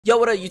Yo,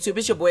 what up, YouTube?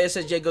 It's your boy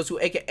SSJ Goes to,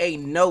 aka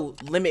No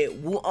Limit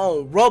Woo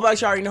on Roblox.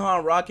 You already know how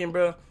I'm rocking,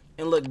 bro.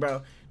 And look,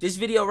 bro, this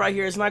video right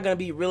here is not gonna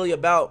be really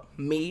about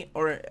me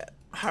or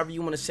however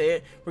you want to say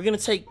it. We're gonna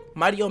take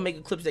Mighty Omega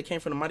clips that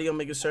came from the Mighty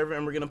Omega server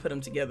and we're gonna put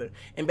them together.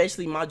 And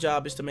basically, my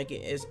job is to make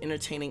it as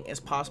entertaining as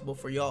possible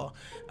for y'all.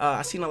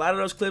 I've seen a lot of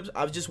those clips.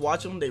 I've just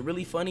watched them. They're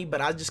really funny,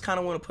 but I just kind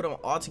of want to put them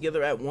all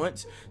together at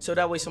once, so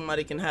that way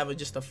somebody can have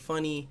just a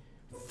funny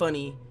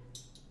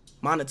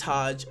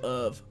montage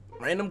of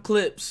random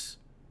clips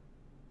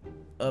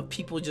of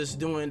people just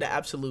doing the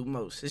absolute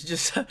most. It's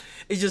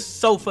just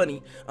so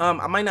funny.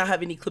 I might not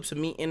have any clips of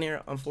me in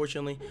there,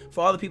 unfortunately.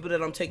 For all the people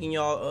that I'm taking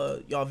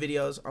y'all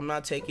videos, I'm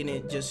not taking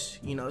it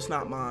just, you know, it's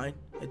not mine.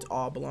 It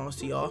all belongs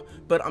to y'all.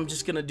 But I'm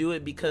just gonna do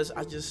it because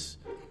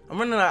I'm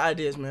running out of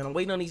ideas, man. I'm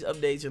waiting on these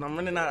updates and I'm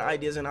running out of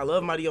ideas, and I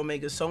love Mighty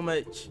Omega so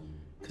much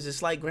because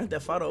it's like Grand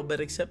Theft Auto, but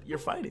except you're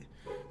fighting.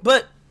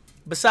 But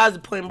besides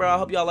the point, bro, I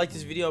hope y'all like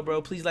this video,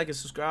 bro. Please like and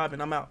subscribe,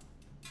 and I'm out.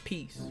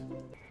 Peace.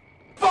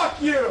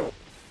 Fuck you!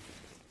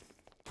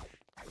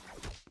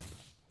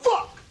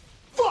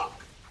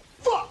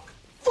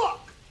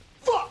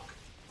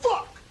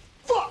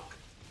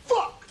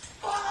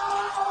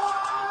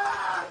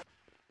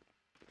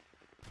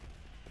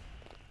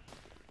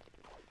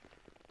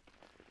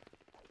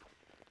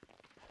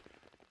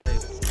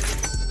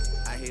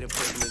 I hate a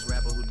privileged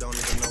rapper who don't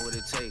even know what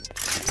it takes.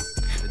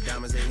 The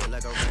diamonds they look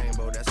like a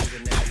rainbow. That's what the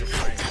niggas are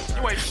frame.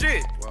 You ain't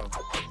shit. Whoa.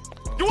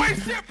 You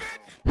ain't shit, bitch.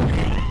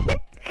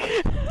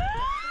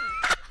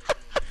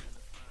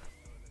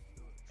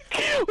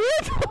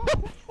 What the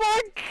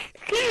fuck?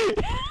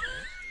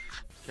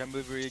 Can't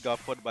believe we got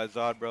fought by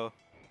Zod, bro.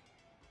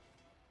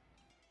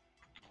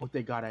 What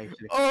they got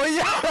actually? Oh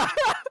yeah!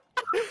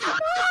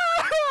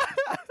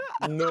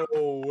 No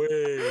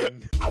way.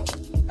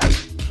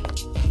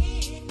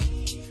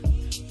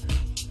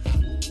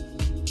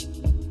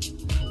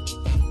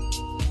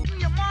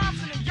 Your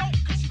mom's in a yoke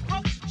cause she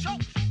broke the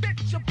choke.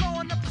 Bitch, you're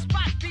blowing up the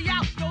spot. Be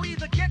out, go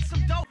either get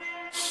some dope.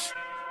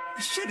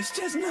 This shit is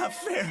just not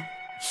fair.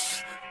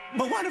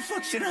 But why the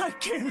fuck should I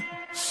care?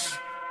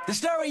 The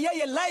story of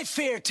your life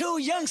here. 2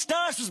 young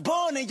stars was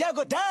born and y'all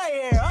go die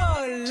here.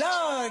 Oh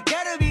Lord,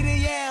 gotta be the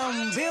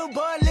yam.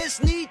 Billboard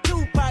list need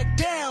Tupac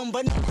down,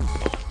 but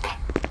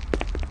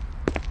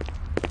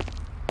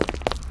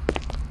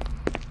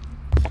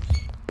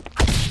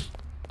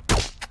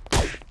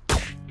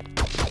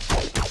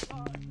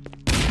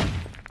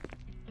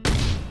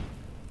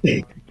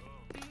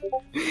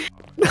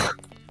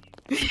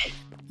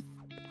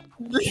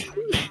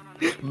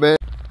Man.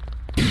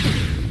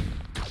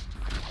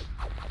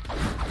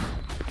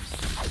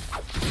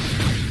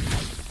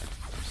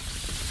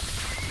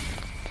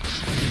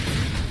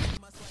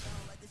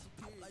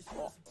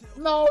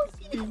 No.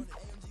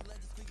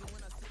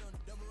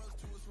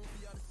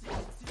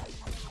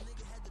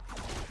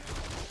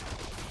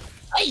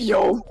 Hey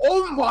yo!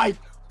 Oh my!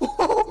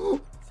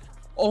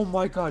 Oh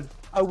my god!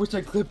 I wish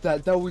I clipped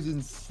that. That was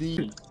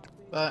insane.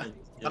 But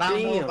I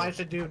don't know if I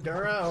should do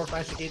Dura or if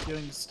I should keep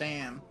doing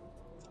Stam.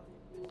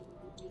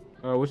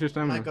 What's your I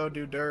stamina? might go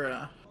do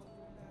Dura.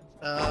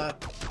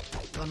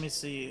 Let me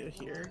see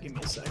here. Give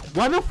me a second.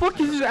 Why the fuck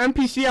is this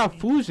NPC at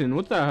Fusion?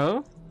 What the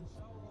hell?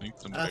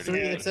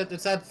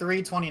 It's at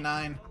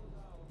 329.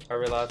 I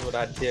realized what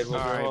I did was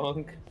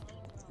wrong.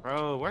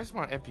 Bro, where's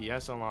my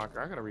FPS unlocker?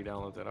 I gotta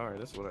re-download that. Alright,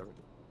 that's whatever.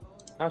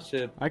 I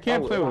should. I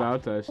can't play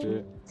without that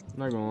shit. I'm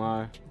not gonna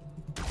lie.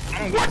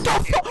 What the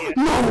fuck?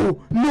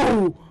 No!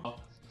 No!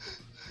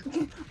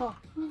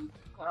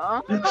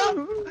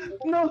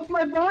 No, it's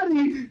my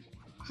body!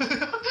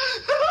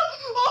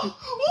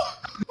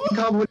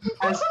 Come with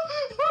us.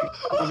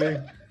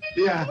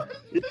 Yeah,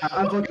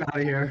 I'm fucking out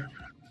of here.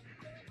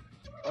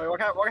 Wait,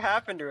 what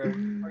happened to her?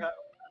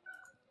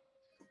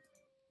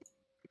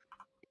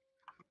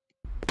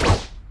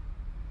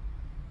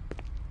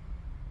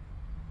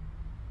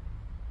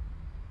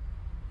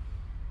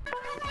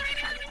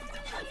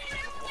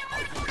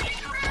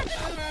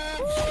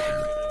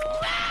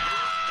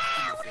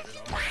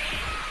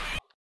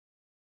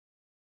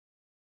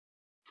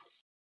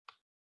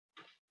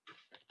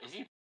 Is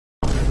he?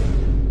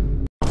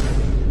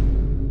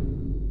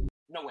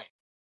 No way.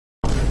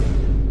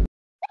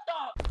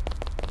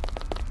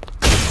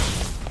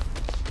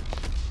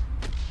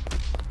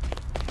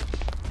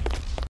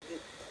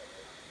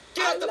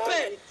 Get out the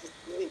bed!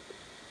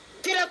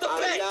 Get out the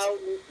bed! Allow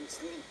me to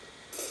sleep.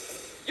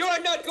 You are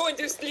not going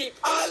to sleep!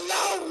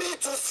 Allow me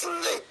to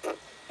sleep.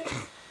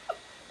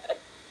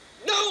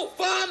 No,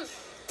 Bum!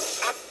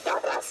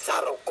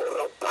 Atarasaro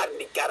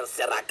koropani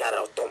karasera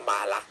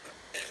karotomala.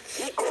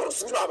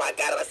 Ikorosura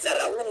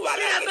magarasera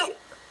uwala.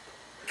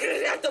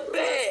 Get out the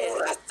bed!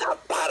 Rasa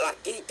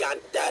paraki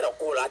kantero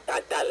kula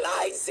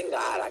tatalai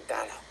singara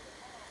kara.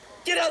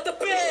 Get out the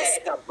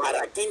bed! Get out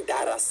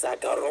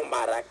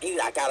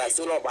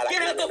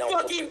the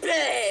fucking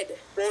bed!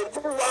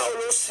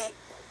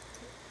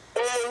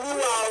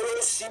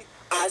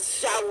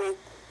 Aṣawo,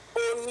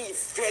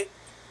 onífẹ́,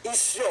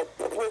 iṣẹ́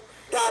òpópó,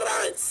 dára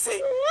ń ṣe.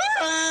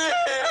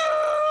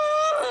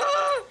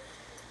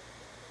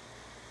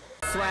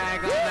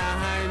 swag on the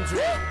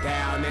 100.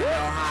 Down in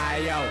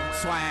Ohio,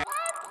 swag.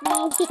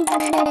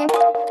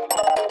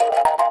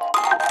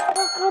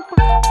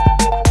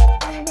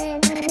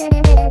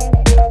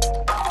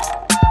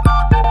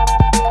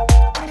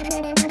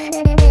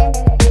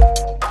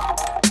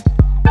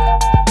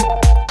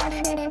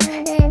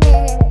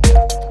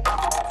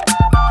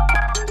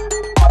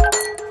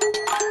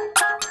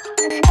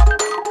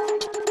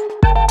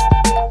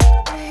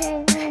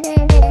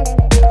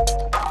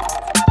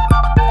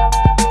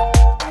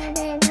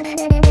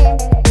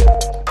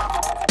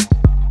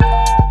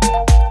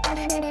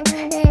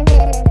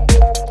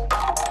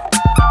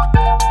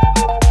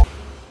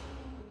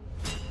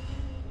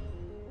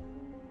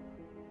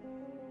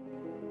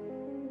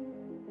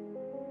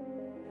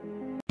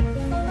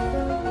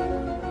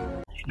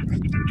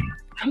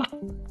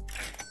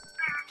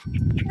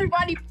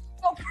 Everybody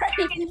go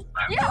pray.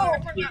 Yo!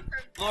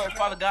 Lord,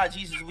 Father God,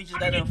 Jesus, we just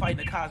let them fight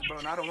the cops, bro,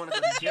 and I don't want to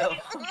go to jail.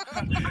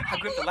 I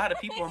gripped a lot of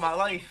people in my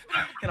life,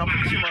 and I'm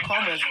pretty sure my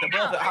karma is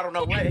above it. I don't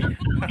know way.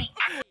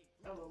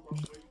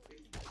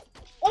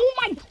 Oh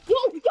my, yo,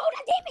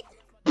 that damn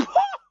it!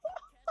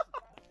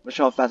 Let's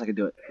show how fast I can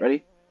do it.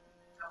 Ready?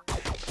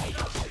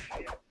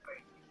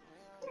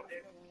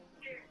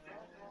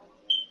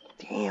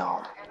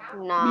 Damn.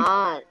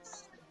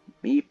 Nuts.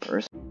 Me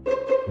first.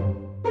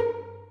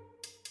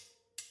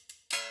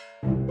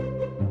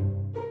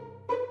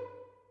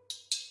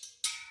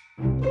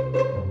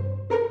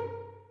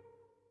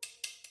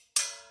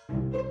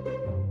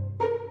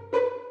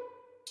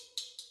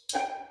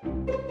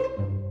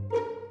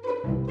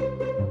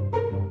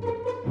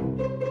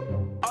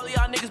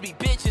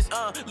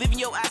 Leaving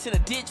your ass in the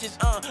ditches,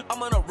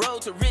 I'm on a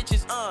road to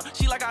riches,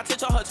 she like I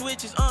touch all her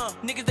twitches,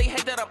 niggas they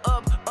hate that I'm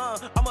up,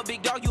 I'm a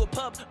big dog, you a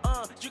pup,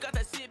 you got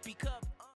that sippy cup.